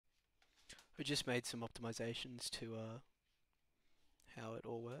we just made some optimizations to how it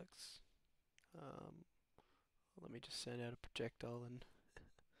all works. Um, Let me just send out a projectile and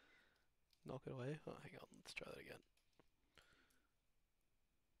knock it away. Oh, hang on, let's try that again.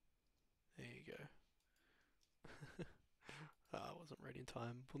 There you go. I wasn't ready in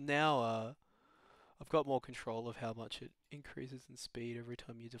time. Well, now I've got more control of how much it increases in speed every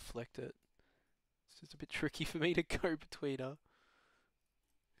time you deflect it. It's just a bit tricky for me to go between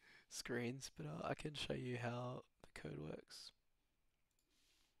screens, but I can show you how the code works.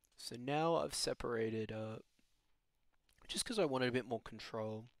 So now I've separated, just because I wanted a bit more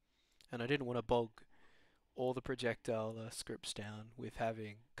control, and I didn't want to bog all the projectile scripts down with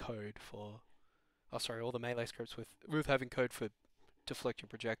having code for, oh sorry, all the melee scripts with having code for deflecting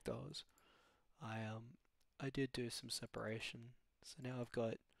projectiles. I did do some separation. So now I've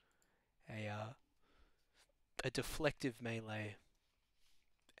got a deflective melee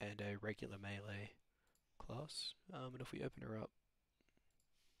and a regular melee class. And if we open her up,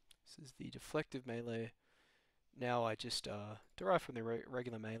 this is the deflective melee. Now I just derive from the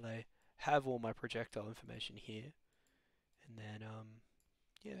regular melee, have all my projectile information here, and then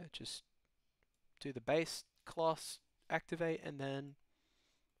yeah, just do the base class activate, and then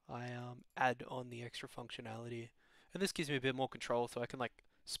I add on the extra functionality, and this gives me a bit more control, so I can like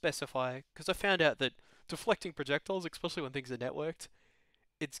specify, because I found out that deflecting projectiles, especially when things are networked,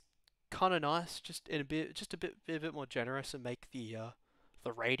 it's kind of nice, just in a bit, just be a bit more generous and make the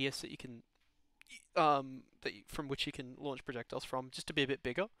radius that you can from which you can launch projectiles from just to be a bit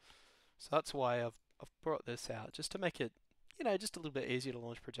bigger. So that's why I've brought this out, just to make it, just a little bit easier to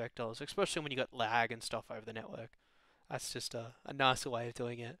launch projectiles, especially when you got lag and stuff over the network. That's just a nicer way of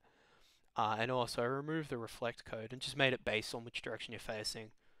doing it. And also I removed the reflect code and just made it based on which direction you're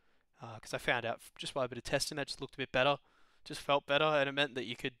facing. Because I found out just by a bit of testing that just looked a bit better, just felt better, and it meant that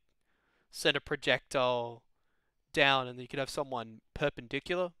you could send a projectile down and you could have someone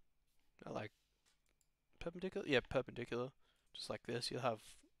perpendicular, like perpendicular, yeah, perpendicular, just like this. You'll have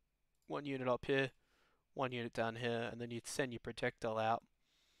one unit up here, one unit down here, and then you'd send your projectile out,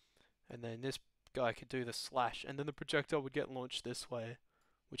 and then this guy could do the slash, and then the projectile would get launched this way,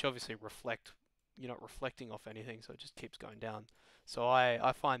 which obviously you're not reflecting off anything, so it just keeps going down. So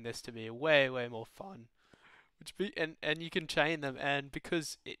I find this to be way more fun. And you can chain them, and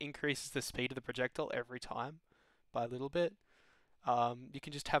because it increases the speed of the projectile every time by a little bit, you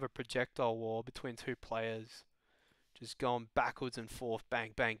can just have a projectile war between two players, just going backwards and forth,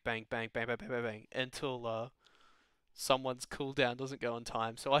 bang, bang, bang, bang, bang, bang, bang, bang, bang, until someone's cooldown doesn't go on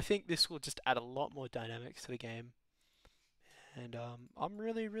time. So I think this will just add a lot more dynamics to the game, and I'm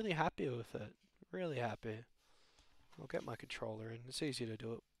really happy with it. Really happy. I'll get my controller in. It's easier to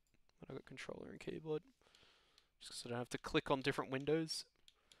do it when I've got controller and keyboard, just so I don't have to click on different windows.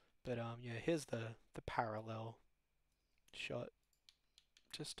 But yeah, here's the parallel shot,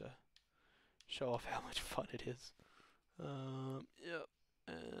 just to show off how much fun it is. Yep,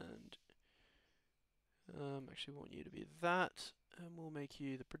 and actually want you to be that, and we'll make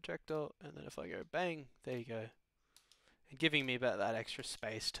you the projectile, and then if I go bang, there you go. And giving me about that extra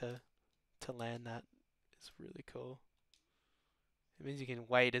space to land that is really cool. It means you can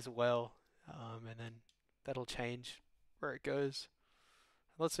wait as well, and then that'll change where it goes.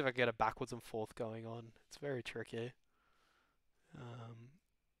 Let's see if I can get a backwards and forth going on. It's very tricky.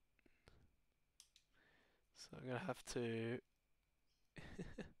 So I'm gonna have to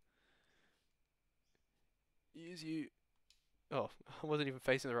use you. Oh, I wasn't even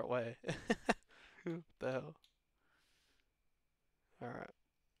facing the right way. What the hell? Alright,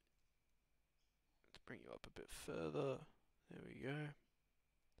 let's bring you up a bit further. There we go.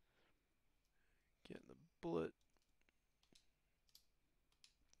 Getting the bullet.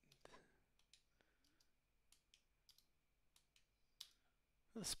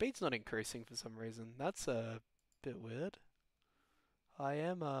 The speed's not increasing for some reason. That's a bit weird. I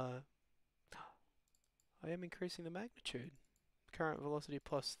am increasing the magnitude. Current velocity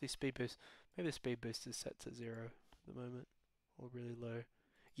plus the speed boost. Maybe the speed boost is set to 0 at the moment, or really low.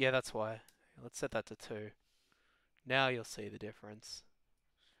 Yeah, that's why. Let's set that to 2. Now you'll see the difference.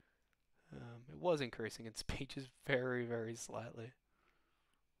 It was increasing in speed just very slightly.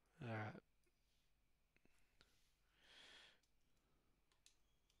 Alright.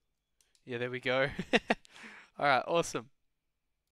 Yeah, there we go. Alright, awesome.